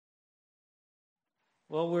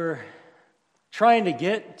Well, we're trying to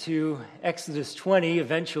get to Exodus 20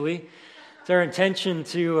 eventually. It's our intention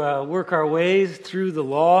to work our way through the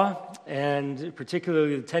law, and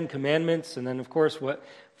particularly the Ten Commandments, and then, of course, what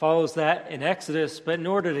follows that in Exodus. But in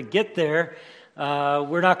order to get there,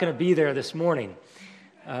 we're not going to be there this morning.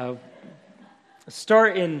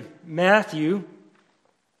 Start in Matthew,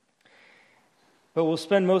 but we'll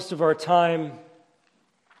spend most of our time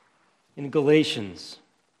in Galatians.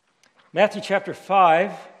 Matthew chapter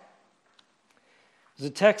 5 is a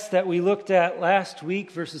text that we looked at last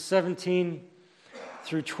week, verses 17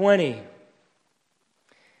 through 20.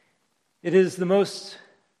 It is the most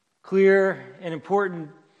clear and important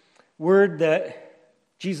word that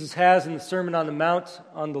Jesus has in the Sermon on the Mount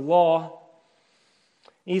on the law.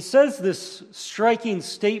 He says this striking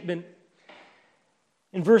statement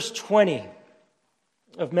in verse 20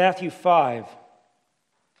 of Matthew 5.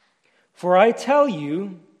 For I tell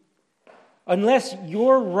you, unless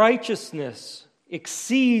your righteousness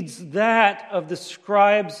exceeds that of the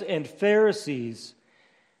scribes and Pharisees,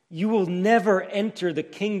 you will never enter the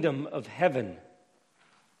kingdom of heaven.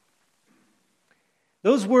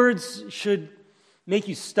 Those words should make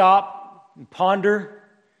you stop and ponder.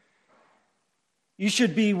 You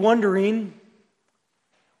should be wondering,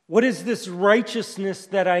 what is this righteousness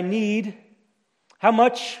that I need? How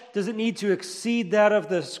much does it need to exceed that of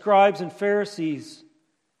the scribes and Pharisees?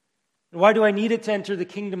 And why do I need it to enter the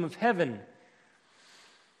kingdom of heaven?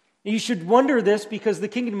 You should wonder this because the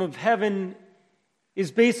kingdom of heaven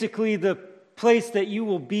is basically the place that you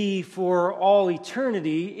will be for all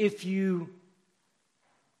eternity if you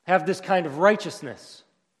have this kind of righteousness.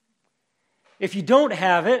 If you don't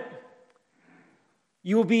have it,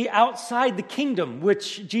 you will be outside the kingdom,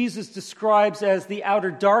 which Jesus describes as the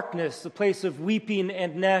outer darkness, the place of weeping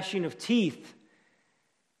and gnashing of teeth.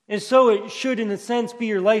 And so it should, in a sense, be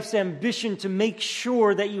your life's ambition to make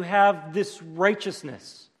sure that you have this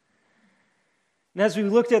righteousness. And as we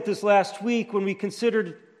looked at this last week, when we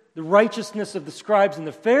considered the righteousness of the scribes and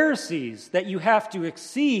the Pharisees that you have to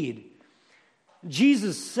exceed,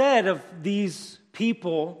 Jesus said of these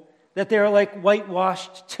people that they are like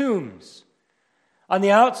whitewashed tombs. On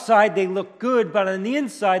the outside, they look good, but on the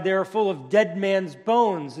inside, they are full of dead man's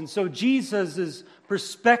bones. And so Jesus'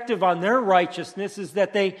 perspective on their righteousness is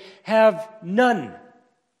that they have none.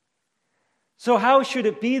 So how should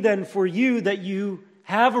it be then for you that you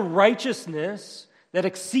have a righteousness that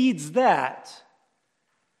exceeds that?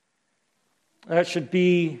 That should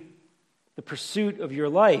be the pursuit of your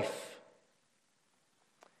life.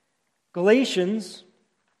 Galatians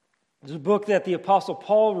is a book that the Apostle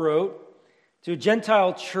Paul wrote to a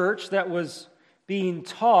Gentile church that was being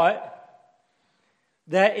taught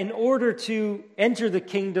that in order to enter the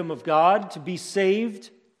kingdom of God, to be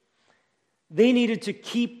saved, they needed to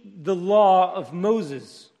keep the law of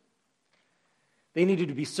Moses. They needed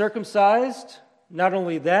to be circumcised. Not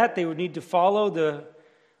only that, they would need to follow the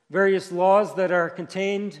various laws that are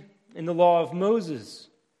contained in the law of Moses.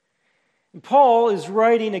 And Paul is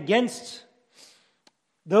writing against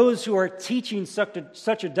those who are teaching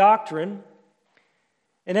such a doctrine.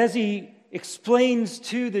 And as he explains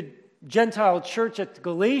to the Gentile church at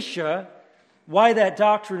Galatia why that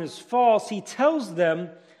doctrine is false, he tells them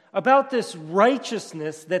about this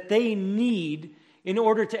righteousness that they need in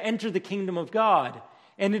order to enter the kingdom of God.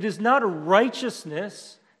 And it is not a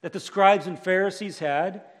righteousness that the scribes and Pharisees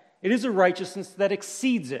had. It is a righteousness that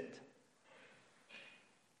exceeds it.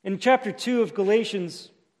 In chapter 2 of Galatians,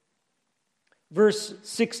 verse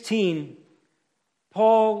 16,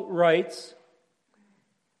 Paul writes,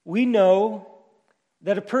 we know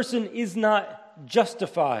that a person is not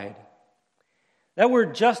justified. That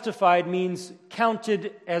word justified means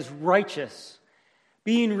counted as righteous,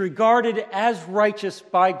 being regarded as righteous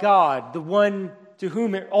by God, the one to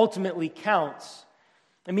whom it ultimately counts.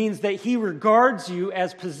 It means that he regards you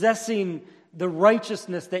as possessing the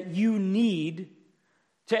righteousness that you need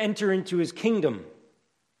to enter into his kingdom.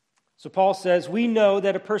 So Paul says, we know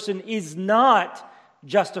that a person is not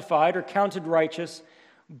justified or counted righteous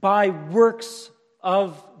by works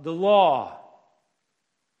of the law.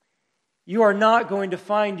 You are not going to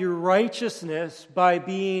find your righteousness by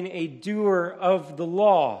being a doer of the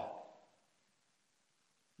law.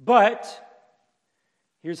 But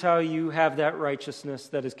here's how you have that righteousness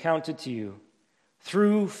that is counted to you: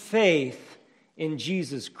 through faith in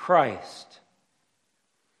Jesus Christ.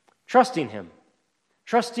 Trusting him.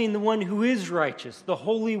 Trusting the one who is righteous, the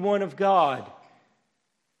Holy One of God.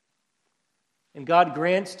 And God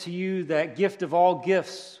grants to you that gift of all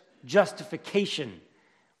gifts, justification,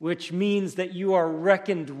 which means that you are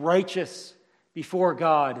reckoned righteous before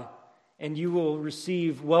God and you will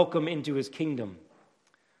receive welcome into his kingdom.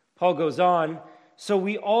 Paul goes on, so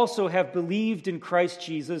we also have believed in Christ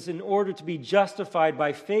Jesus in order to be justified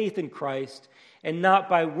by faith in Christ and not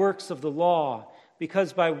by works of the law,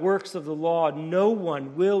 because by works of the law no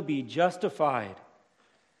one will be justified.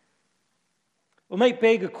 Well, it might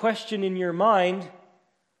beg a question in your mind,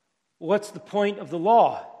 what's the point of the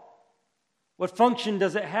law? What function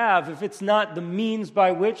does it have if it's not the means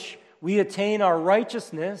by which we attain our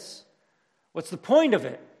righteousness? What's the point of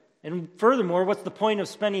it? And furthermore, what's the point of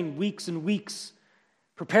spending weeks and weeks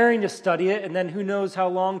preparing to study it, and then who knows how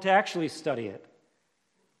long to actually study it?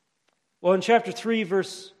 Well, in chapter 3,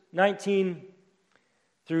 verse 19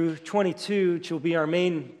 through 22, which will be our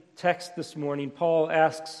main text this morning, Paul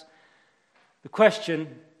asks the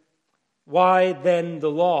question, why then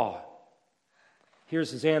the law?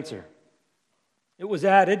 Here's his answer. It was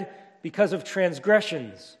added because of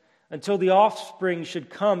transgressions, until the offspring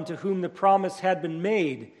should come to whom the promise had been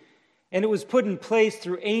made. And it was put in place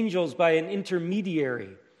through angels by an intermediary.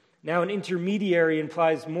 Now, an intermediary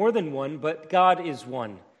implies more than one, but God is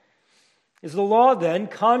one. Is the law then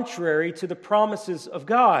contrary to the promises of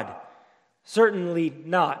God? Certainly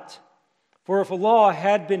not. For if a law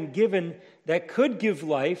had been given that could give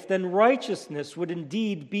life, then righteousness would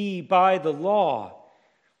indeed be by the law.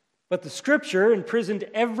 But the Scripture imprisoned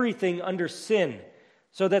everything under sin,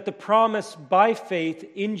 so that the promise by faith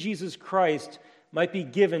in Jesus Christ might be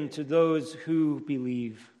given to those who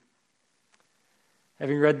believe.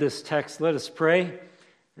 Having read this text, let us pray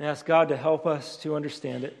and ask God to help us to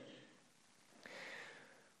understand it.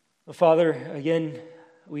 Well, Father, again,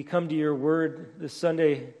 we come to your word this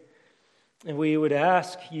Sunday, and we do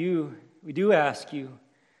ask you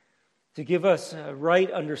to give us a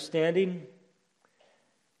right understanding,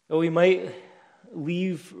 that we might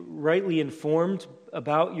leave rightly informed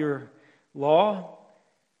about your law,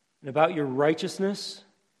 and about your righteousness,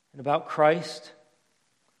 and about Christ.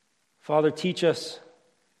 Father, teach us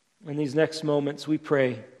in these next moments, we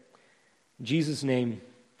pray. In Jesus' name,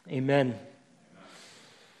 amen.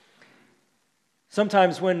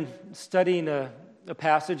 Sometimes when studying a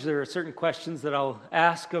passage, there are certain questions that I'll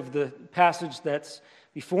ask of the passage that's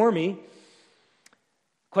before me.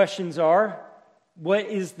 Questions are, what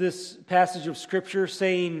is this passage of Scripture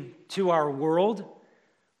saying to our world?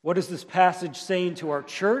 What is this passage saying to our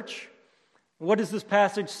church? What is this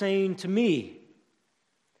passage saying to me?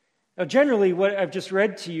 Now, generally, what I've just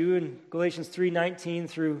read to you in Galatians 3:19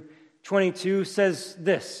 through 22 says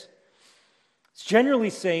this. It's generally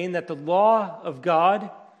saying that the law of God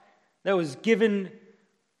that was given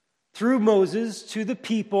through Moses to the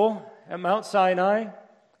people at Mount Sinai,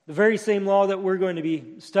 the very same law that we're going to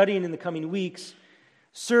be studying in the coming weeks,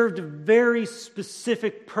 served a very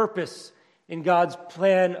specific purpose in God's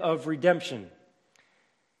plan of redemption.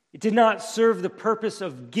 It did not serve the purpose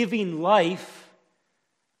of giving life,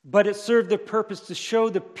 but it served the purpose to show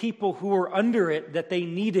the people who were under it that they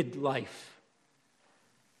needed life.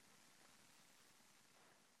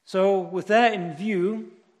 So, with that in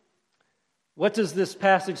view, what does this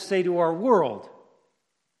passage say to our world?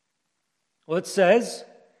 Well, it says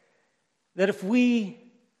that if we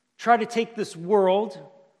try to take this world,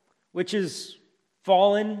 which is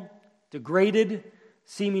fallen, degraded,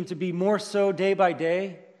 seeming to be more so day by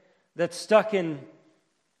day, that's stuck in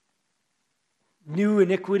new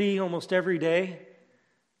iniquity almost every day,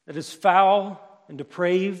 that is foul and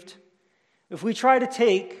depraved, if we try to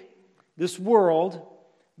take this world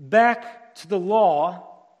back to the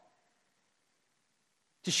law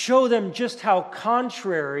to show them just how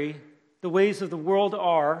contrary the ways of the world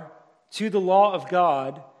are to the law of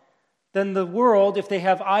God, then the world, if they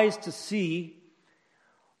have eyes to see,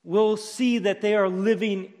 will see that they are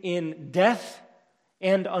living in death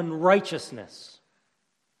and unrighteousness.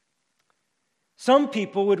 Some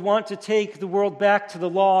people would want to take the world back to the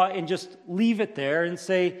law and just leave it there and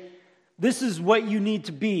say, this is what you need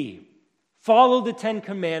to be. Follow the 10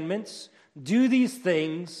 Commandments, do these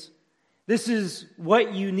things. This is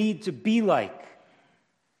what you need to be like.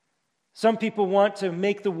 Some people want to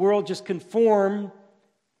make the world just conform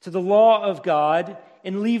to the law of God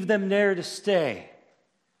and leave them there to stay.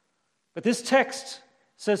 But this text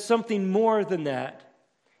says something more than that.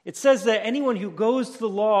 It says that anyone who goes to the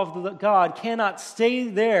law of God cannot stay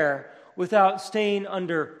there without staying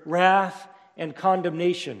under wrath and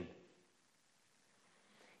condemnation.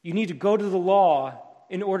 You need to go to the law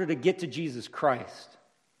in order to get to Jesus Christ.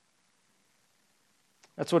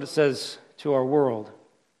 That's what it says to our world.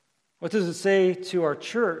 What does it say to our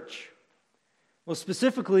church? Well,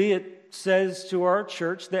 specifically, it says to our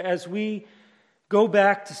church that as we go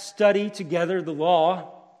back to study together the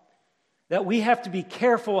law, that we have to be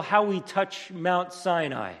careful how we touch Mount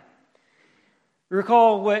Sinai.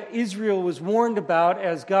 Recall what Israel was warned about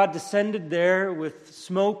as God descended there with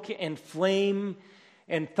smoke and flame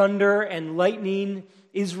and thunder and lightning.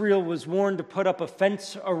 Israel was warned to put up a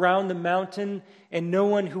fence around the mountain, and no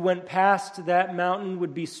one who went past that mountain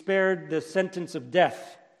would be spared the sentence of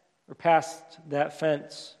death or past that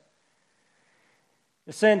fence. In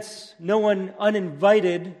a sense, no one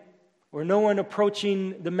uninvited or no one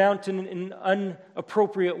approaching the mountain in an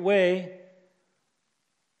inappropriate way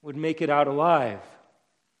would make it out alive.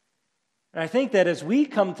 And I think that as we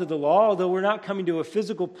come to the law, although we're not coming to a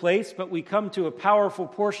physical place, but we come to a powerful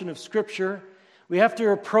portion of Scripture, we have to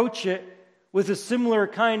approach it with a similar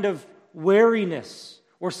kind of wariness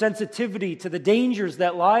or sensitivity to the dangers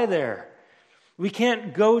that lie there. We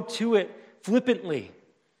can't go to it flippantly.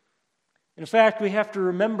 In fact, we have to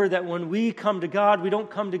remember that when we come to God, we don't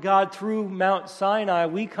come to God through Mount Sinai,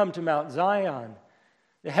 we come to Mount Zion,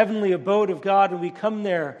 the heavenly abode of God, and we come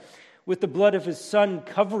there with the blood of His Son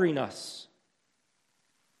covering us.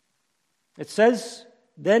 It says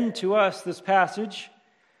then to us, this passage,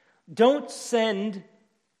 don't send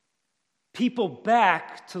people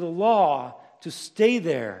back to the law to stay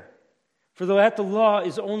there, for that the law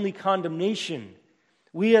is only condemnation.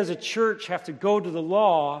 We as a church have to go to the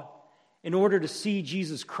law in order to see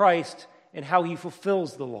Jesus Christ and how He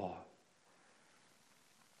fulfills the law.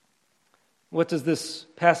 What does this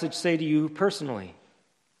passage say to you personally?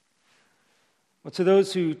 Well, to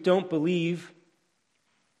those who don't believe,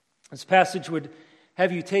 this passage would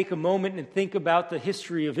have you take a moment and think about the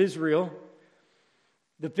history of Israel,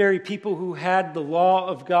 the very people who had the law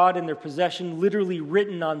of God in their possession literally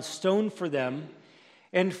written on stone for them,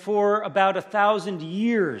 and for about 1,000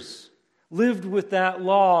 years lived with that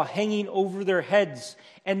law hanging over their heads,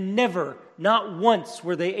 and never, not once,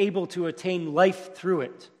 were they able to attain life through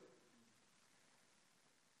it.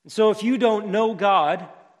 And so if you don't know God,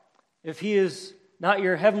 if He is not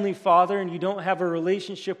your heavenly Father and you don't have a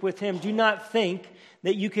relationship with Him, do not think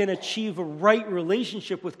that you can achieve a right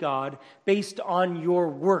relationship with God based on your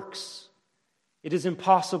works. It is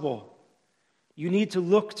impossible. You need to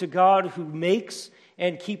look to God who makes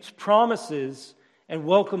and keeps promises and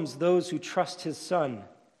welcomes those who trust His Son.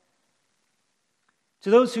 To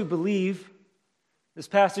those who believe, this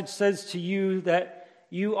passage says to you that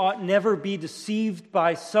you ought never be deceived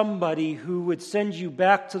by somebody who would send you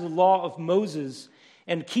back to the law of Moses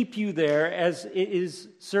and keep you there as it is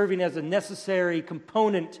serving as a necessary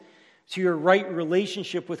component to your right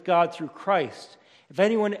relationship with God through Christ. If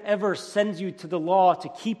anyone ever sends you to the law to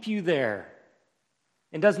keep you there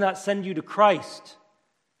and does not send you to Christ,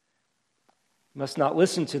 you must not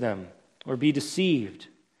listen to them or be deceived.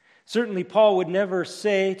 Certainly, Paul would never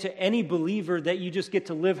say to any believer that you just get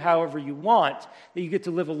to live however you want, that you get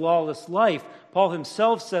to live a lawless life. Paul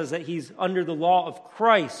himself says that he's under the law of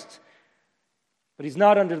Christ, but he's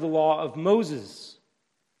not under the law of Moses.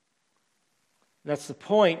 That's the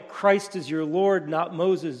point. Christ is your Lord, not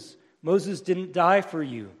Moses. Moses didn't die for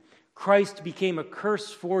you. Christ became a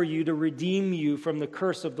curse for you to redeem you from the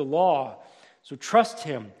curse of the law. So trust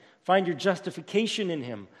Him. Find your justification in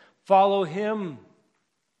Him. Follow Him.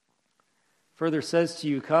 Further says to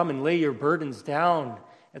you, come and lay your burdens down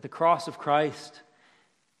at the cross of Christ.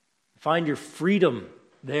 Find your freedom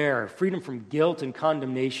there, freedom from guilt and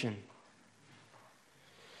condemnation.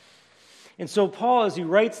 And so Paul, as he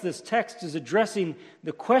writes this text, is addressing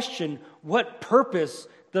the question, what purpose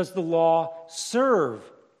does the law serve?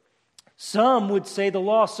 Some would say the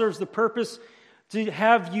law serves the purpose to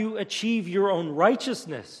have you achieve your own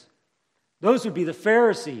righteousness. Those would be the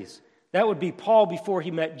Pharisees. That would be Paul before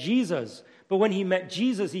he met Jesus. But when he met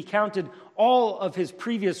Jesus, he counted all of his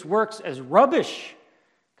previous works as rubbish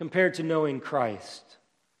compared to knowing Christ.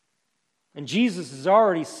 And Jesus has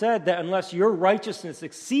already said that unless your righteousness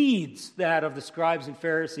exceeds that of the scribes and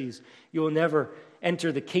Pharisees, you will never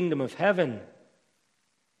enter the kingdom of heaven.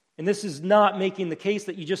 And this is not making the case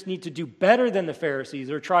that you just need to do better than the Pharisees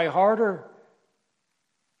or try harder.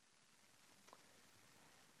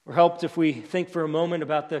 We're helped if we think for a moment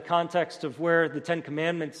about the context of where the Ten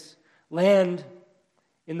Commandments land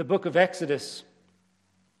in the book of Exodus.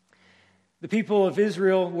 The people of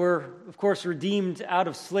Israel were, of course, redeemed out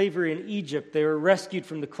of slavery in Egypt. They were rescued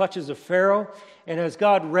from the clutches of Pharaoh. And as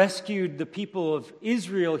God rescued the people of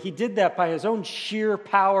Israel, He did that by His own sheer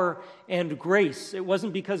power and grace. It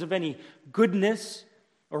wasn't because of any goodness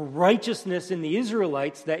or righteousness in the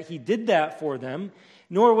Israelites that He did that for them,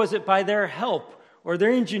 nor was it by their help or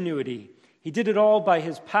their ingenuity. He did it all by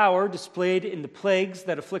His power displayed in the plagues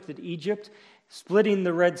that afflicted Egypt, splitting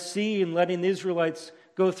the Red Sea and letting the Israelites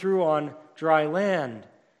go through on dry land.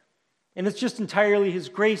 And it's just entirely His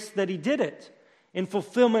grace that He did it. in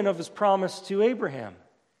fulfillment of his promise to Abraham.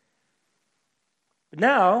 But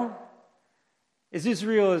now, as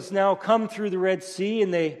Israel has now come through the Red Sea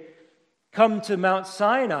and they come to Mount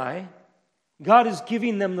Sinai, God is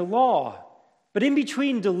giving them the law. But in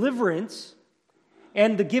between deliverance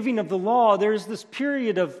and the giving of the law, there's this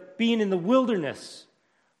period of being in the wilderness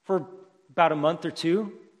for about a month or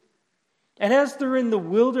two. And as they're in the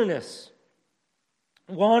wilderness,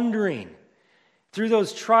 wandering through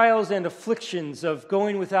those trials and afflictions of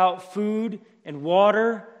going without food and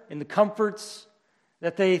water and the comforts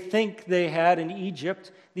that they think they had in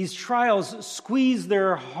Egypt, these trials squeeze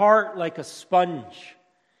their heart like a sponge.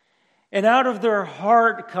 And out of their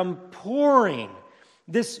heart come pouring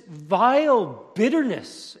this vile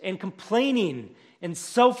bitterness and complaining and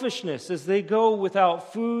selfishness as they go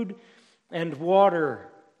without food and water.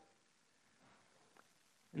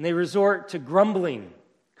 And they resort to grumbling,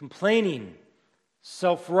 complaining,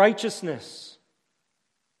 self-righteousness,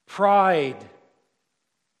 pride.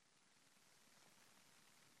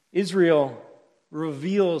 Israel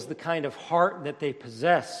reveals the kind of heart that they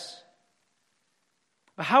possess.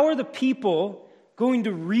 How are the people going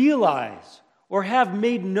to realize or have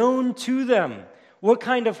made known to them what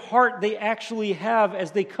kind of heart they actually have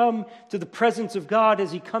as they come to the presence of God,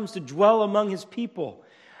 as He comes to dwell among His people?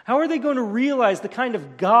 How are they going to realize the kind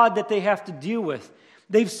of God that they have to deal with?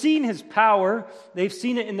 They've seen His power. They've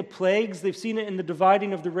seen it in the plagues. They've seen it in the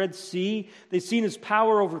dividing of the Red Sea. They've seen His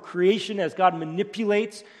power over creation as God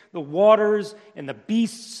manipulates the waters and the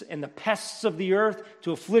beasts and the pests of the earth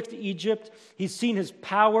to afflict Egypt. He's seen His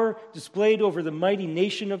power displayed over the mighty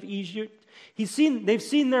nation of Egypt. They've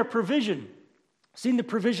seen their provision, seen the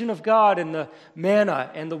provision of God and the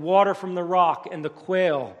manna and the water from the rock and the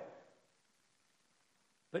quail.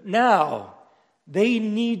 But now they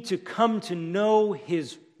need to come to know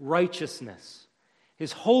His righteousness,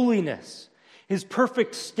 His holiness, His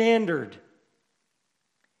perfect standard.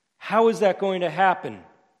 How is that going to happen?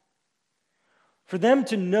 For them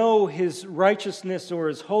to know His righteousness or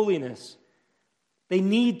His holiness, they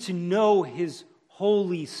need to know His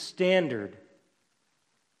holy standard.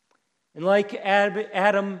 And like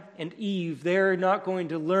Adam and Eve, they're not going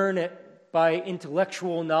to learn it by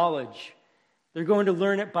intellectual knowledge. They're going to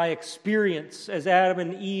learn it by experience, as Adam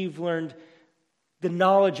and Eve learned the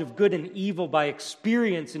knowledge of good and evil by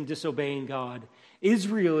experience in disobeying God.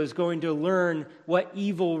 Israel is going to learn what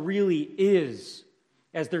evil really is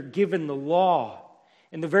as they're given the law.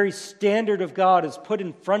 And the very standard of God is put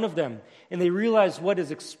in front of them, and they realize what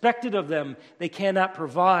is expected of them they cannot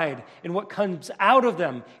provide, and what comes out of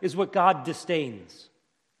them is what God disdains.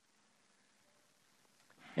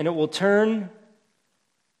 And it will turn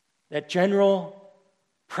that general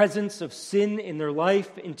presence of sin in their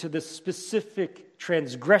life into the specific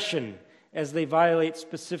transgression as they violate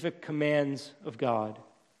specific commands of God.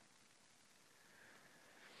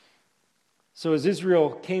 So as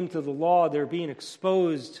Israel came to the law, they're being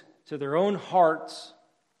exposed to their own hearts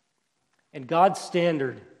and God's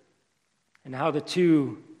standard and how the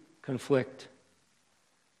two conflict.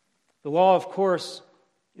 The law, of course,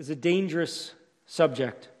 is a dangerous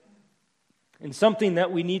subject and something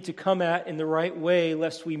that we need to come at in the right way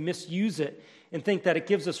lest we misuse it and think that it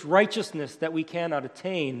gives us righteousness that we cannot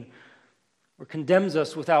attain or condemns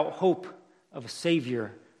us without hope of a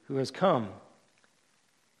Savior who has come.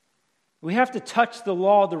 We have to touch the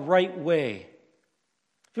law the right way.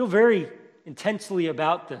 I feel very intensely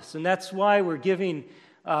about this, and that's why we're giving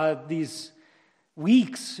these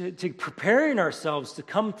weeks to preparing ourselves to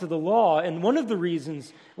come to the law. And one of the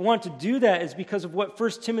reasons I want to do that is because of what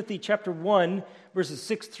 1 Timothy chapter 1, verses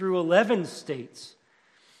 6 through 11 states.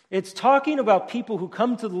 It's talking about people who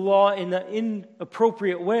come to the law in an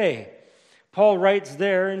inappropriate way. Paul writes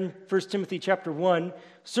there in 1 Timothy chapter 1,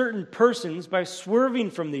 certain persons, by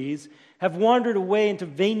swerving from these, have wandered away into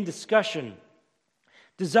vain discussion,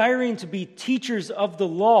 desiring to be teachers of the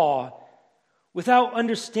law without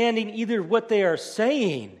understanding either what they are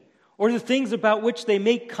saying or the things about which they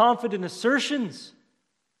make confident assertions.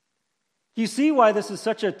 You see why this is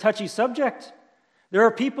such a touchy subject? There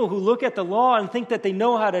are people who look at the law and think that they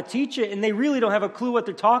know how to teach it, and they really don't have a clue what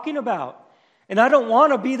they're talking about. And I don't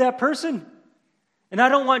want to be that person. And I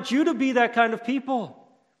don't want you to be that kind of people.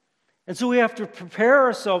 And so we have to prepare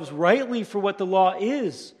ourselves rightly for what the law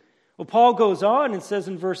is. Well, Paul goes on and says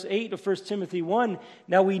in verse 8 of 1 Timothy 1,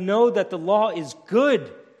 now we know that the law is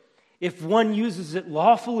good if one uses it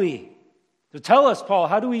lawfully. So tell us, Paul,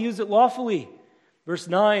 how do we use it lawfully? Verse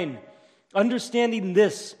 9, understanding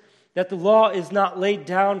this, that the law is not laid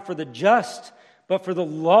down for the just, but for the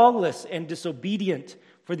lawless and disobedient,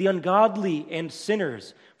 for for the ungodly and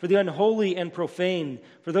sinners, for the unholy and profane,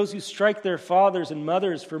 for those who strike their fathers and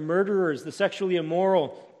mothers, for murderers, the sexually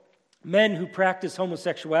immoral, men who practice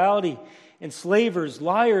homosexuality, enslavers,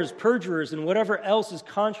 liars, perjurers, and whatever else is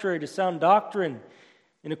contrary to sound doctrine,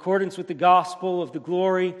 in accordance with the gospel of the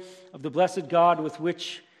glory of the blessed God with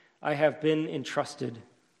which I have been entrusted.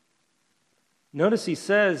 Notice he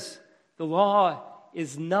says the law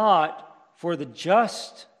is not for the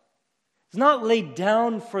just. It's not laid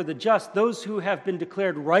down for the just, those who have been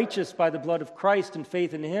declared righteous by the blood of Christ and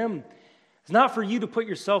faith in Him. It's not for you to put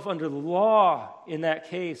yourself under the law in that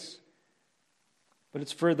case, but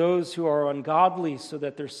it's for those who are ungodly so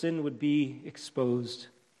that their sin would be exposed.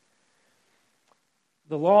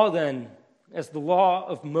 The law then, as the law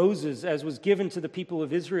of Moses, as was given to the people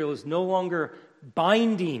of Israel, is no longer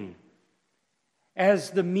binding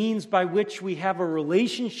as the means by which we have a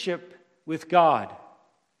relationship with God.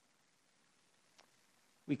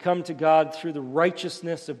 We come to God through the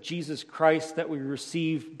righteousness of Jesus Christ that we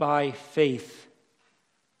receive by faith.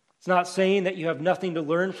 It's not saying that you have nothing to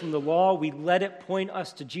learn from the law. We let it point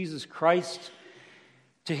us to Jesus Christ,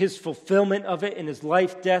 to His fulfillment of it in His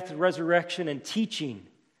life, death, resurrection, and teaching.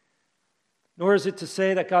 Nor is it to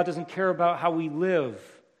say that God doesn't care about how we live.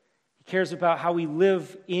 He cares about how we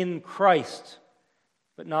live in Christ,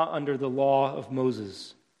 but not under the law of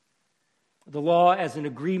Moses. The law as an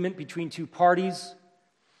agreement between two parties,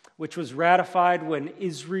 which was ratified when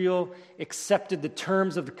Israel accepted the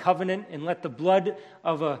terms of the covenant and let the blood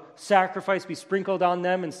of a sacrifice be sprinkled on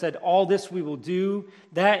them and said, all this we will do.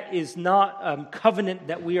 That is not a covenant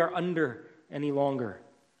that we are under any longer.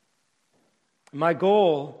 My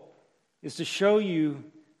goal is to show you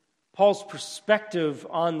Paul's perspective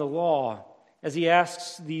on the law as he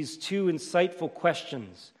asks these two insightful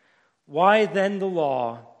questions. Why then the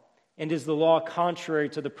law, and is the law contrary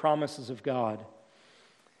to the promises of God?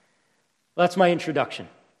 That's my introduction.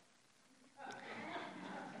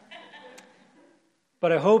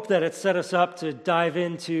 But I hope that it set us up to dive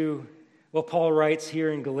into what Paul writes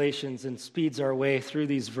here in Galatians and speeds our way through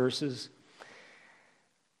these verses.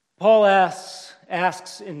 Paul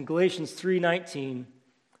asks in Galatians 3:19,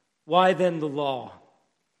 why then the law?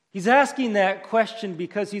 He's asking that question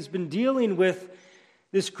because he's been dealing with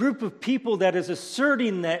this group of people that is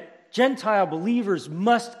asserting that Gentile believers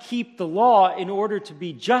must keep the law in order to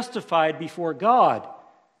be justified before God.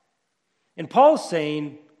 And Paul's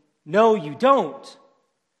saying, no, you don't.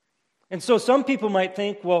 And so some people might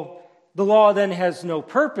think, well, the law then has no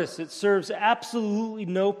purpose. It serves absolutely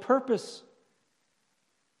no purpose.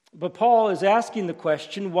 But Paul is asking the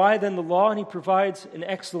question, why then the law? And he provides an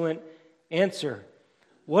excellent answer.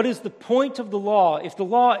 What is the point of the law? If the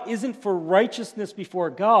law isn't for righteousness before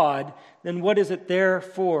God, then what is it there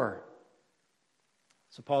for?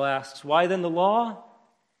 So Paul asks, why then the law?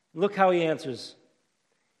 Look how he answers.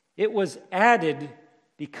 It was added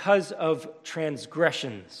because of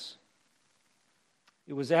transgressions.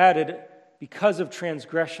 It was added because of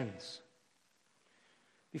transgressions.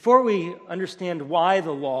 Before we understand why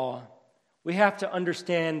the law, we have to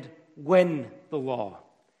understand when the law.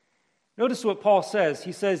 Notice what Paul says.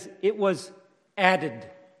 He says it was added.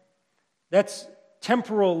 That's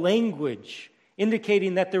temporal language,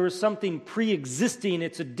 indicating that there was something pre-existing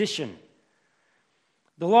its addition.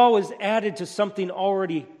 The law was added to something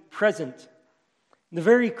already present. The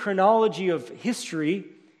very chronology of history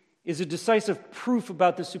is a decisive proof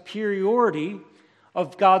about the superiority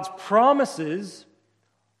of God's promises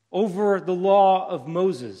over the law of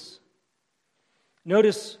Moses.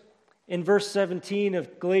 Notice in verse 17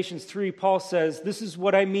 of Galatians 3, Paul says, this is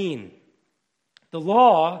what I mean. The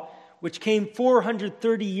law, which came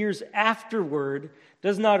 430 years afterward,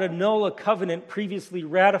 does not annul a covenant previously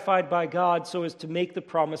ratified by God so as to make the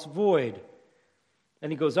promise void.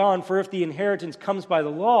 And he goes on, for if the inheritance comes by the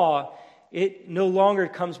law, it no longer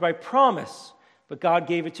comes by promise, but God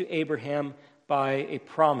gave it to Abraham by a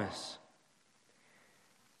promise.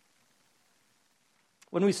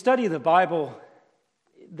 When we study the Bible,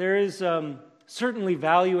 there is certainly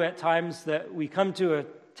value at times that we come to a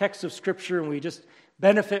text of Scripture and we just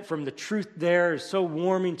benefit from the truth there. It's so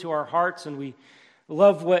warming to our hearts and we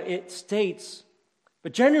love what it states.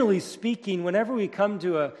 But generally speaking, whenever we come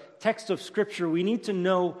to a text of Scripture, we need to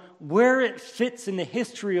know where it fits in the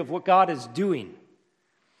history of what God is doing.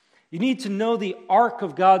 You need to know the arc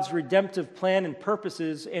of God's redemptive plan and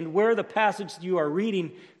purposes and where the passage you are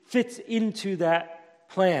reading fits into that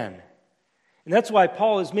plan. And that's why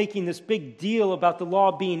Paul is making this big deal about the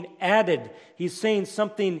law being added. He's saying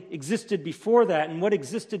something existed before that, and what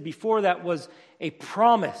existed before that was a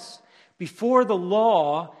promise. Before the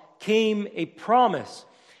law came a promise.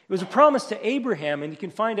 was a promise to Abraham, and you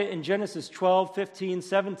can find it in Genesis 12, 15,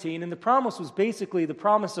 17, and the promise was basically the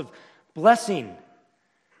promise of blessing.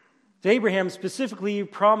 To Abraham specifically, he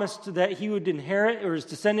promised that he would inherit, or his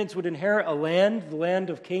descendants would inherit a land, the land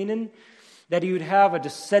of Canaan, that he would have a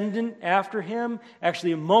descendant after him.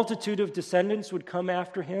 Actually, a multitude of descendants would come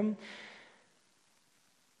after him.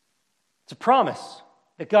 It's a promise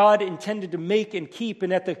that God intended to make and keep,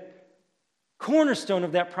 and at the cornerstone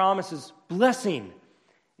of that promise is blessing.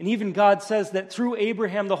 And even God says that through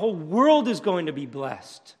Abraham, the whole world is going to be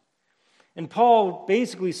blessed. And Paul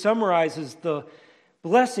basically summarizes the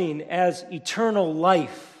blessing as eternal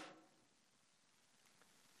life.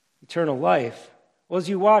 Eternal life. Well, as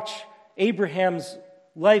you watch Abraham's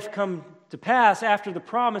life come to pass after the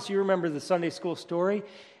promise, you remember the Sunday school story.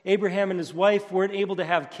 Abraham and his wife weren't able to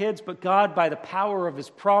have kids, but God, by the power of his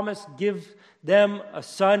promise, give them a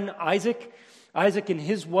son, Isaac. Isaac and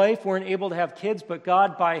his wife weren't able to have kids, but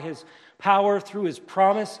God, by his power, through his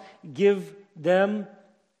promise, give them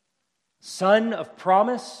son of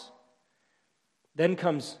promise. Then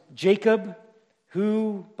comes Jacob,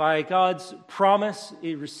 who, by God's promise,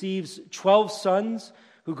 he receives 12 sons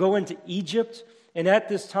who go into Egypt. And at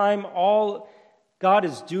this time, all God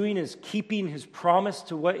is doing is keeping his promise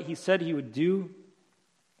to what he said he would do.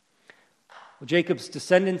 Well, Jacob's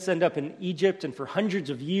descendants end up in Egypt, and for hundreds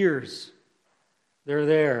of years, they're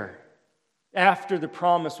there. After the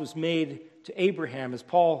promise was made to Abraham, as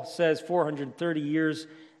Paul says, 430 years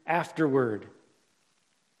afterward.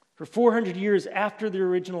 For 400 years after the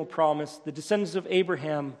original promise, the descendants of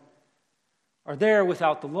Abraham are there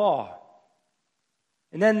without the law.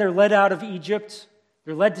 And then they're led out of Egypt,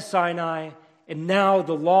 they're led to Sinai, and now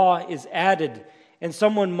the law is added. And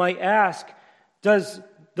someone might ask, does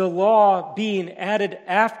the law being added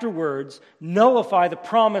afterwards nullify the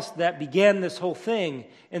promise that began this whole thing?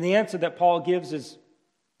 And the answer that Paul gives is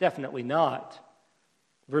definitely not.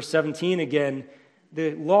 Verse 17 again,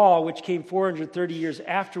 the law which came 430 years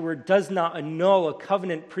afterward does not annul a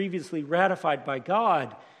covenant previously ratified by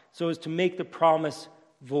God so as to make the promise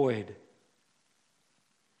void.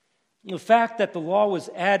 The fact that the law was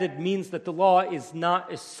added means that the law is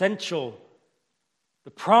not essential.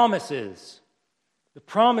 The promise is. The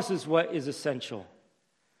promise is what is essential.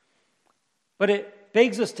 But it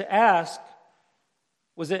begs us to ask,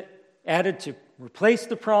 was it added to replace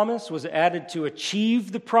the promise? Was it added to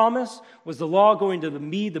achieve the promise? Was the law going to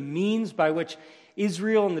be the means by which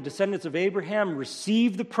Israel and the descendants of Abraham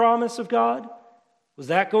received the promise of God? Was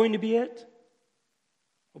that going to be it?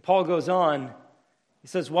 Well, Paul goes on. He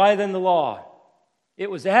says, why then the law? It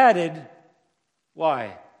was added,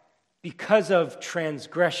 why? Because of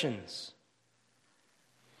transgressions.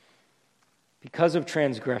 Because of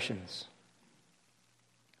transgressions.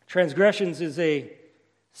 Transgressions is a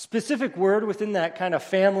specific word within that kind of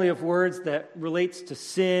family of words that relates to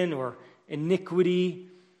sin or iniquity,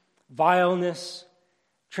 vileness.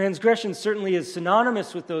 Transgression certainly is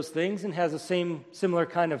synonymous with those things and has a similar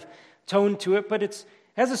kind of tone to it, but it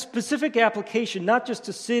has a specific application, not just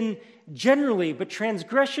to sin generally, but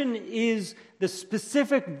transgression is the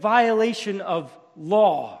specific violation of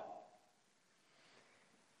law.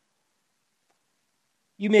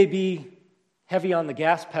 You may be heavy on the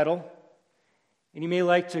gas pedal, and you may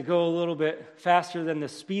like to go a little bit faster than the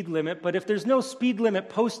speed limit, but if there's no speed limit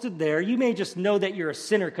posted there, you may just know that you're a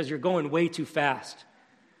sinner because you're going way too fast.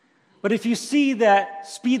 But if you see that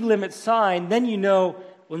speed limit sign, then you know,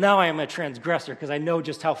 well, now I am a transgressor because I know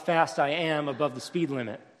just how fast I am above the speed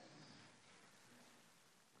limit.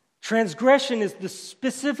 Transgression is the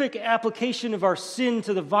specific application of our sin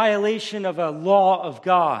to the violation of a law of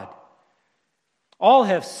God. All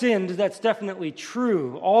have sinned, that's definitely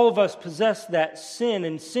true. All of us possess that sin,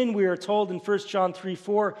 and sin, we are told in 1 John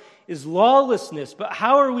 3:4, is lawlessness. But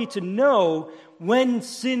how are we to know when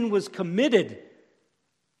sin was committed?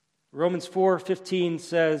 Romans 4:15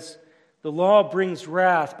 says, the law brings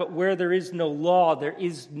wrath, but where there is no law, there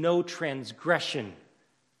is no transgression.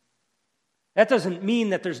 That doesn't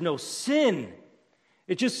mean that there's no sin.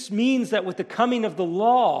 It just means that with the coming of the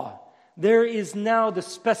law, there is now the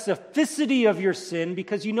specificity of your sin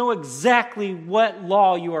because you know exactly what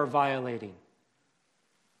law you are violating.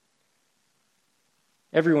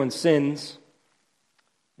 Everyone sins,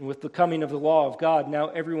 and with the coming of the law of God, now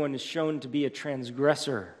everyone is shown to be a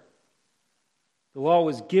transgressor. The law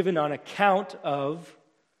was given on account of,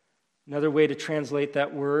 another way to translate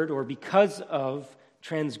that word, or because of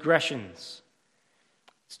transgressions.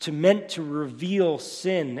 It's meant to reveal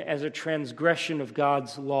sin as a transgression of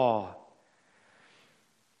God's law.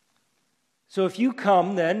 So if you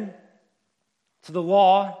come then to the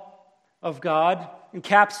law of God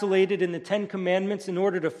encapsulated in the Ten Commandments in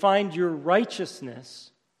order to find your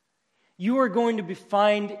righteousness, you are going to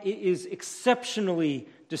find it is exceptionally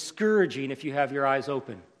discouraging if you have your eyes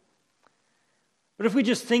open. But if we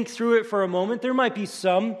just think through it for a moment, there might be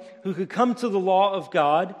some who could come to the law of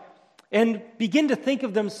God and begin to think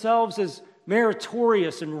of themselves as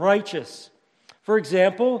meritorious and righteous. For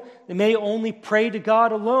example, they may only pray to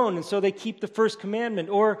God alone, and so they keep the first commandment.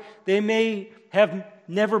 Or they may have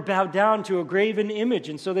never bowed down to a graven image,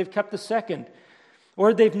 and so they've kept the second.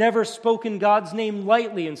 Or they've never spoken God's name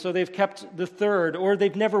lightly, and so they've kept the third. Or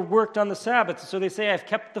they've never worked on the Sabbath, so they say, I've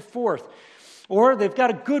kept the fourth. Or they've got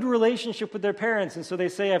a good relationship with their parents, and so they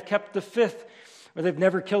say, I've kept the fifth. Or they've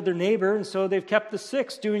never killed their neighbor, and so they've kept the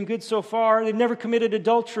sixth, doing good so far. They've never committed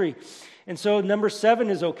adultery, and so number 7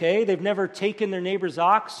 is okay. They've never taken their neighbor's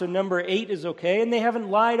ox, so number 8 is okay. And they haven't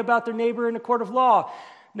lied about their neighbor in a court of law.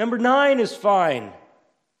 Number 9 is fine.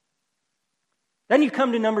 Then you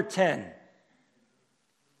come to number 10,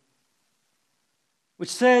 which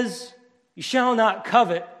says, you shall not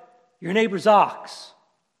covet your neighbor's ox.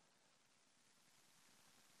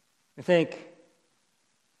 I think,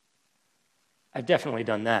 I've definitely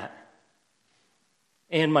done that.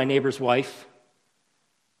 And my neighbor's wife,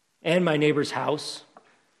 and my neighbor's house,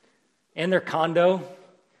 and their condo,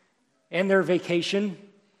 and their vacation,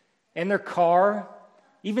 and their car,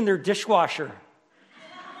 even their dishwasher,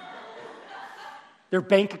 their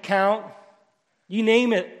bank account, you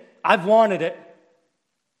name it, I've wanted it.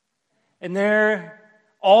 And there,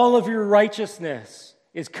 all of your righteousness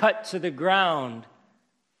is cut to the ground.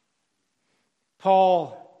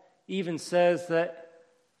 Paul even says that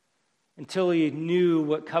until he knew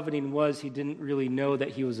what coveting was, he didn't really know that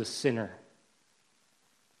he was a sinner.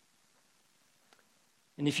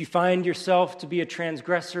 And if you find yourself to be a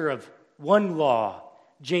transgressor of one law,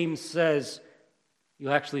 James says,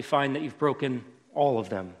 you'll actually find that you've broken all of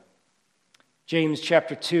them. James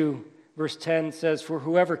chapter 2, verse 10 says, for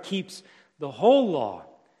whoever keeps the whole law,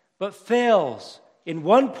 but fails in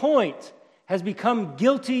one point, has become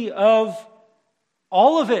guilty of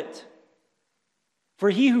all of it. For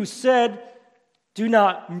he who said, do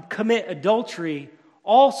not commit adultery,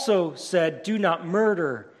 also said, do not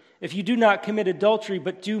murder. If you do not commit adultery,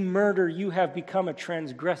 but do murder, you have become a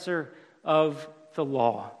transgressor of the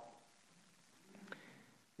law.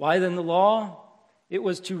 Why then the law? It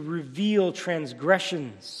was to reveal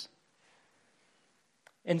transgressions.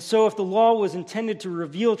 And so if the law was intended to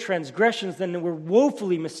reveal transgressions, then we're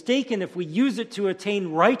woefully mistaken if we use it to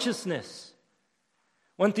attain righteousness.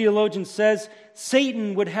 One theologian says,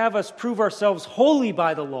 Satan would have us prove ourselves holy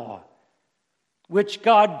by the law, which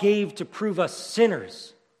God gave to prove us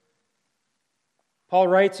sinners. Paul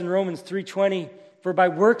writes in Romans 3:20, for by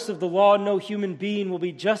works of the law no human being will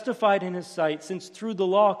be justified in his sight, since through the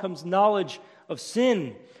law comes knowledge of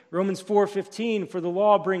sin. Romans 4:15, for the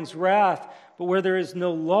law brings wrath, but where there is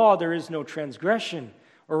no law, there is no transgression.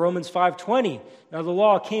 Or Romans 5:20, now the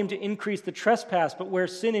law came to increase the trespass, but where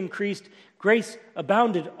sin increased, grace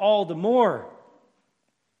abounded all the more.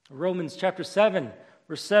 Romans chapter 7,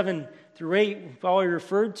 verse 7 through 8, Paul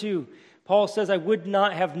referred to. Paul says, I would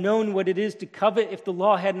not have known what it is to covet if the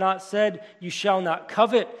law had not said, you shall not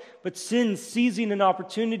covet. But sin, seizing an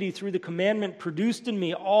opportunity through the commandment, produced in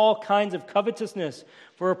me all kinds of covetousness.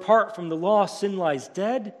 For apart from the law, sin lies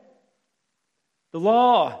dead. The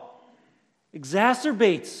law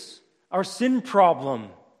exacerbates our sin problem,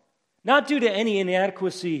 not due to any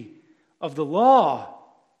inadequacy of the law,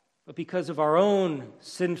 but because of our own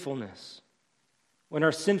sinfulness. When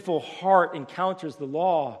our sinful heart encounters the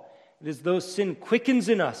law, it is though sin quickens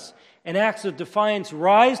in us and acts of defiance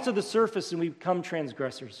rise to the surface and we become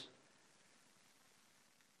transgressors.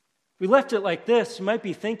 If we left it like this, you might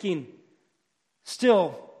be thinking,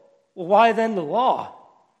 still, well, why then the law?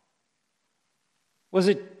 Was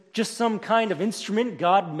it just some kind of instrument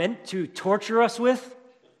God meant to torture us with?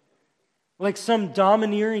 Like some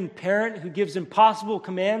domineering parent who gives impossible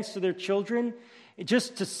commands to their children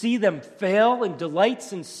just to see them fail and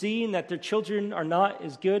delights in seeing that their children are not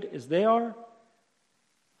as good as they are?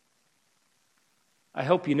 I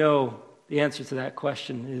hope you know the answer to that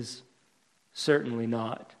question is certainly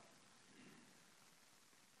not.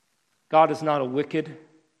 God is not a wicked,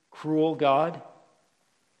 cruel God.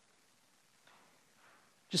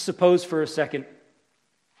 Just suppose for a second,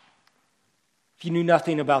 if you knew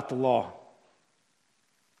nothing about the law,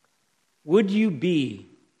 would you be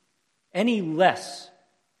any less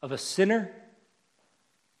of a sinner?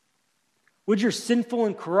 Would your sinful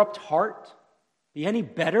and corrupt heart be any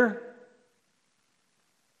better?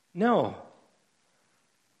 No.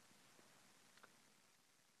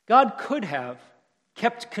 God could have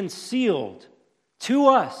kept concealed to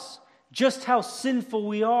us just how sinful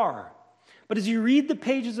we are. But as you read the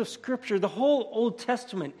pages of Scripture, the whole Old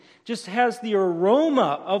Testament just has the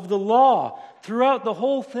aroma of the law throughout the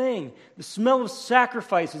whole thing. The smell of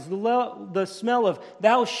sacrifices, the smell of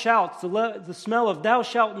thou shalt, the smell of thou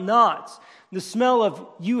shalt nots, the smell of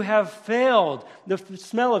you have failed, the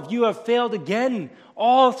smell of you have failed again,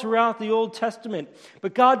 all throughout the Old Testament.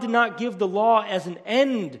 But God did not give the law as an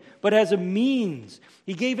end, but as a means.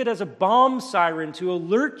 He gave it as a bomb siren to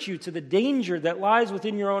alert you to the danger that lies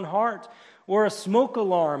within your own heart, or a smoke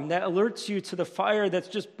alarm that alerts you to the fire that's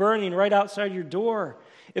just burning right outside your door.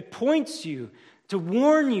 It points you to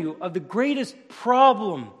warn you of the greatest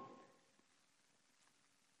problem.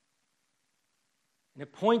 And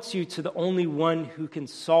it points you to the only one who can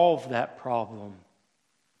solve that problem.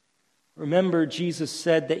 Remember, Jesus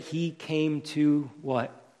said that he came to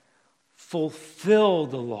what? Fulfill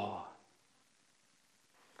the law.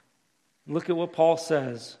 Look at what Paul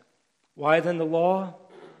says. Why then the law?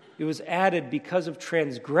 It was added because of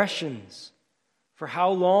transgressions. For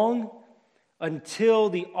how long? Until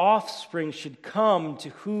the offspring should come to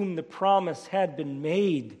whom the promise had been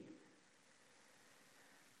made.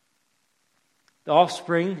 The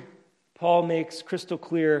offspring, Paul makes crystal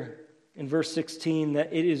clear in verse 16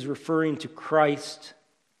 that it is referring to Christ.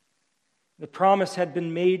 The promise had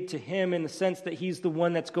been made to him in the sense that he's the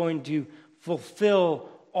one that's going to fulfill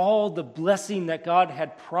all the blessing that God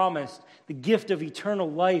had promised, the gift of eternal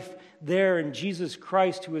life there in Jesus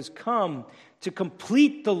Christ, who has come to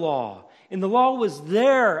complete the law. And the law was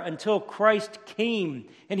there until Christ came,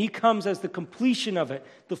 and he comes as the completion of it,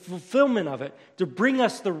 the fulfillment of it, to bring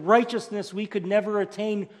us the righteousness we could never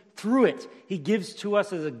attain through it. He gives to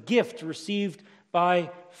us as a gift received by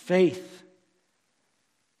faith.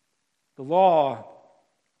 The law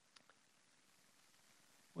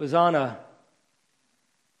was on a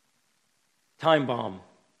time bomb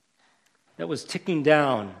that was ticking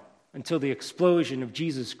down until the explosion of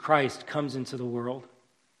Jesus Christ comes into the world.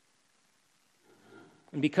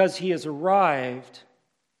 And because he has arrived,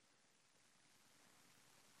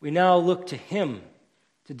 we now look to him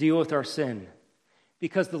to deal with our sin.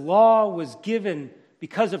 Because the law was given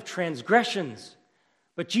because of transgressions.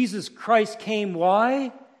 But Jesus Christ came,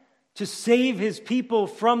 why? To save his people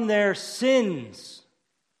from their sins.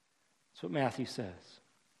 That's what Matthew says.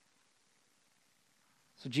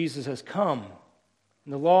 So Jesus has come,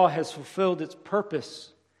 and the law has fulfilled its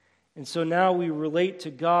purpose. And so now we relate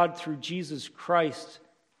to God through Jesus Christ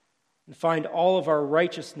and find all of our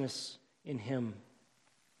righteousness in him.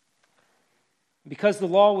 Because the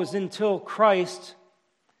law was until Christ,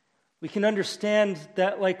 we can understand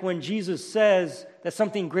that, like when Jesus says that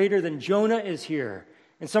something greater than Jonah is here,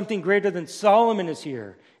 and something greater than Solomon is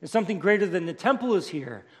here, and something greater than the temple is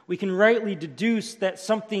here, we can rightly deduce that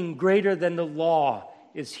something greater than the law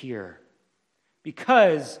is here.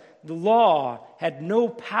 Because the law had no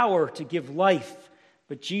power to give life,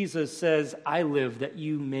 but Jesus says, I live that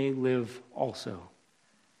you may live also.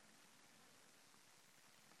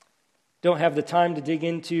 Don't have the time to dig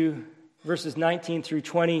into verses 19 through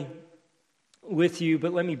 20 with you,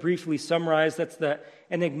 but let me briefly summarize. That's the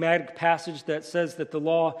enigmatic passage that says that the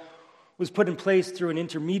law was put in place through an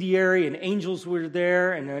intermediary, and angels were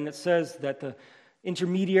there, and then it says that the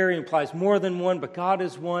intermediary implies more than one, but God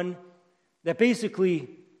is one. That basically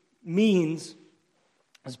means,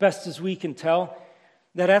 as best as we can tell,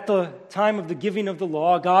 that at the time of the giving of the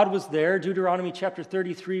law, God was there. Deuteronomy chapter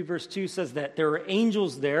 33, verse 2 says that there were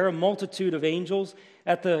angels there, a multitude of angels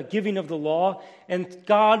at the giving of the law. And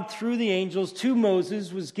God, through the angels to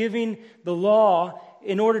Moses, was giving the law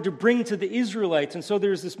in order to bring to the Israelites. And so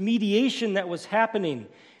there's this mediation that was happening.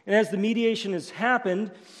 And as the mediation has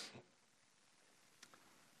happened,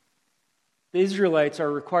 the Israelites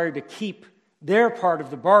are required to keep their part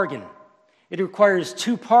of the bargain. It requires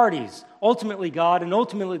two parties, ultimately God and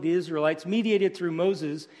ultimately the Israelites, mediated through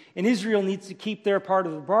Moses, and Israel needs to keep their part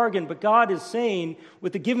of the bargain. But God is saying,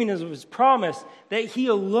 with the giving of his promise, that he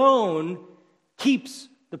alone keeps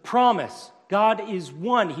the promise. God is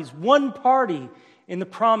one. He's one party in the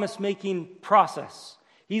promise-making process.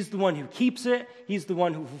 He's the one who keeps it. He's the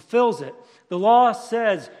one who fulfills it. The law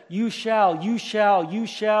says, you shall, you shall, you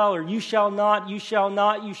shall, or you shall not, you shall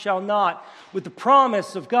not, you shall not. With the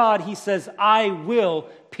promise of God, he says, I will,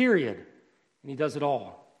 period. And he does it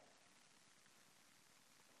all.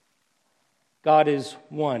 God is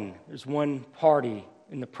one. There's one party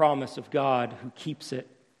in the promise of God who keeps it.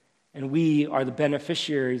 And we are the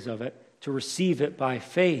beneficiaries of it to receive it by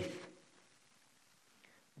faith.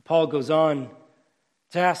 Paul goes on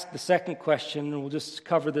to ask the second question, and we'll just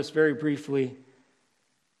cover this very briefly.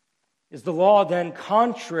 Is the law then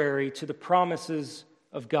contrary to the promises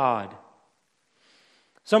of God?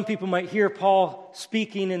 Some people might hear Paul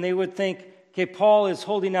speaking and they would think, okay, Paul is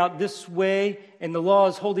holding out this way and the law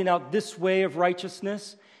is holding out this way of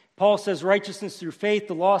righteousness. Paul says righteousness through faith,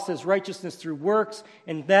 the law says righteousness through works,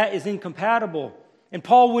 and that is incompatible. And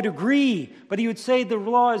Paul would agree, but he would say the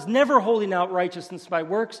law is never holding out righteousness by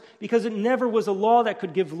works because it never was a law that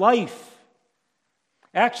could give life.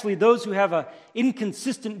 Actually, those who have an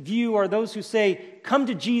inconsistent view are those who say, come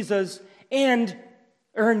to Jesus and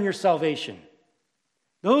earn your salvation.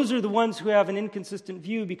 Those are the ones who have an inconsistent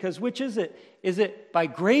view because which is it? Is it by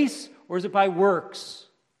grace or is it by works?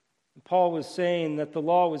 And Paul was saying that the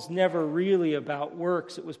law was never really about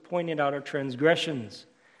works. It was pointing out our transgressions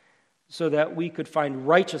so that we could find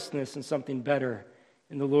righteousness in something better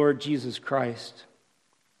in the Lord Jesus Christ.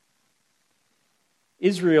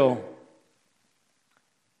 Israel,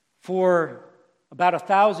 for about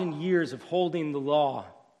 1,000 years of holding the law,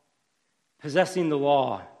 possessing the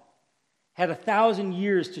law, had 1,000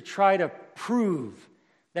 years to try to prove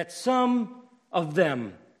that some of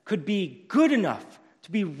them could be good enough,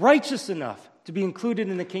 to be righteous enough to be included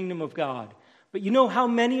in the kingdom of God. But you know how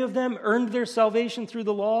many of them earned their salvation through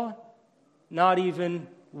the law? Not even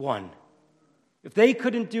one. If they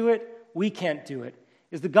couldn't do it, we can't do it.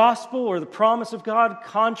 Is the gospel or the promise of God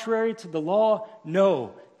contrary to the law?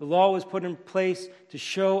 No. The law was put in place to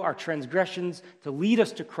show our transgressions, to lead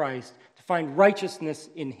us to Christ, to find righteousness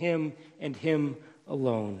in Him and Him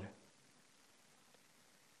alone.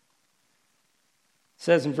 It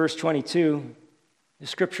says in verse 22, the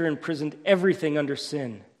Scripture imprisoned everything under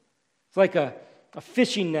sin. It's like a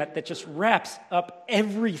fishing net that just wraps up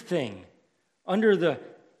everything under the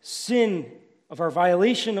sin of our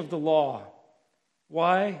violation of the law.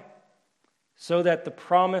 Why? So that the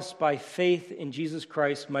promise by faith in Jesus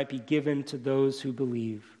Christ might be given to those who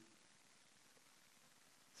believe.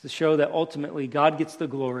 It's to show that ultimately God gets the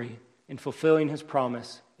glory in fulfilling His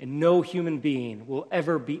promise, and no human being will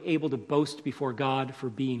ever be able to boast before God for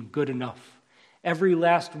being good enough. Every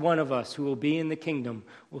last one of us who will be in the kingdom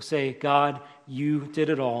will say, God, you did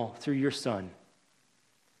it all through your Son.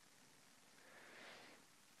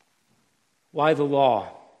 Why the law?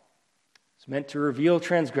 It's meant to reveal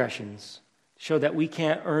transgressions, show that we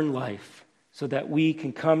can't earn life, so that we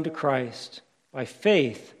can come to Christ by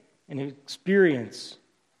faith and experience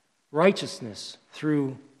righteousness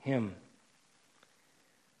through Him.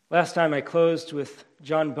 Last time I closed with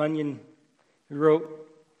John Bunyan, who wrote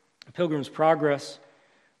Pilgrim's Progress.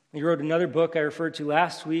 He wrote another book I referred to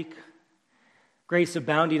last week, Grace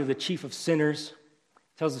Abounding to the Chief of Sinners.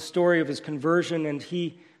 It tells the story of his conversion, and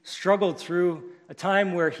he struggled through a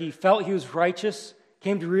time where he felt he was righteous,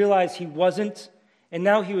 came to realize he wasn't, and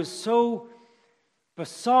now he was so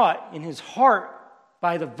besought in his heart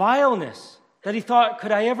by the vileness that he thought,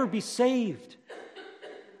 could I ever be saved?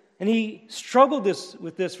 And he struggled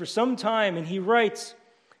with this for some time, and he writes,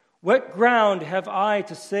 what ground have I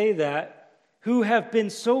to say that who have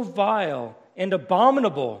been so vile and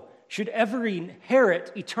abominable should ever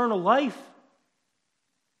inherit eternal life?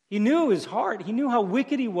 He knew his heart. He knew how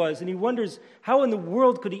wicked he was, and he wonders, how in the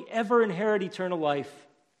world could he ever inherit eternal life?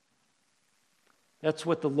 That's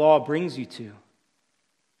what the law brings you to.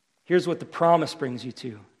 Here's what the promise brings you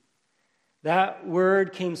to. That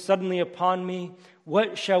word came suddenly upon me.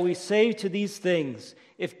 What shall we say to these things?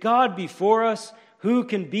 If God be for us, who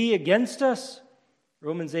can be against us?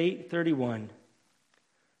 Romans 8:31.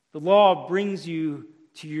 The law brings you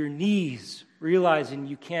to your knees, realizing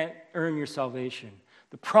you can't earn your salvation.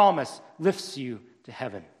 The promise lifts you to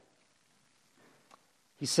heaven.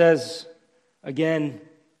 He says, again,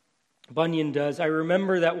 Bunyan does, I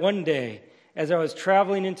remember that one day, as I was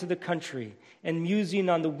traveling into the country and musing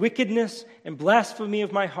on the wickedness and blasphemy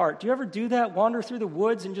of my heart. Do you ever do that? Wander through the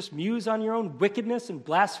woods and just muse on your own wickedness and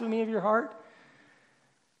blasphemy of your heart?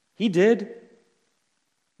 He did.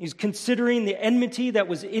 He's considering the enmity that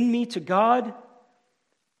was in me to God.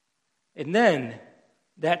 And then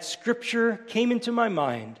that scripture came into my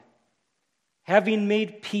mind, having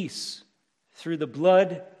made peace through the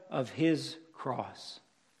blood of His cross.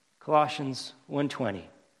 Colossians 1:20.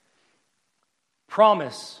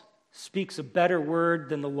 Promise speaks a better word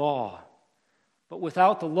than the law. But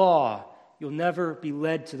without the law, you'll never be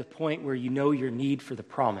led to the point where you know your need for the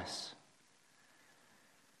promise.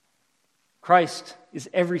 Christ is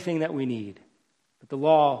everything that we need, but the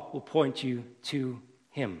law will point you to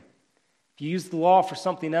Him. If you use the law for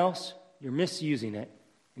something else, you're misusing it,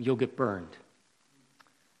 and you'll get burned.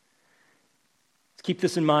 Let's keep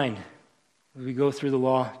this in mind as we go through the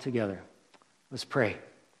law together. Let's pray.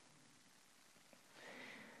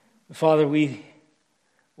 Father, we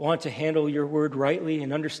want to handle your word rightly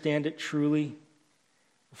and understand it truly.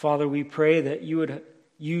 Father, we pray that you would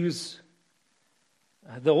use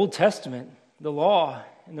the Old Testament, the law,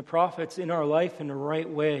 and the prophets in our life in the right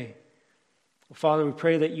way. Father, we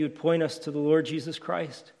pray that you would point us to the Lord Jesus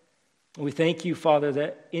Christ. And we thank you, Father,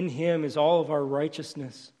 that in him is all of our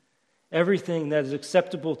righteousness. Everything that is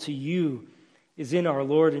acceptable to you is in our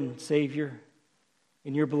Lord and Savior,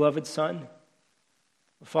 in your beloved Son.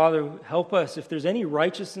 Father, help us. If there's any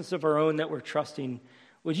righteousness of our own that we're trusting,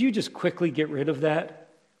 would you just quickly get rid of that?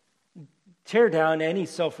 Tear down any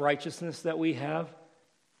self-righteousness that we have.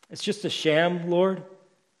 It's just a sham, Lord.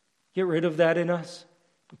 Get rid of that in us.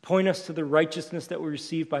 Point us to the righteousness that we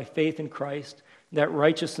receive by faith in Christ, that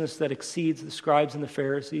righteousness that exceeds the scribes and the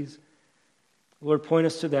Pharisees. Lord, point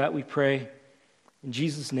us to that, we pray. In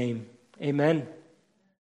Jesus' name, amen.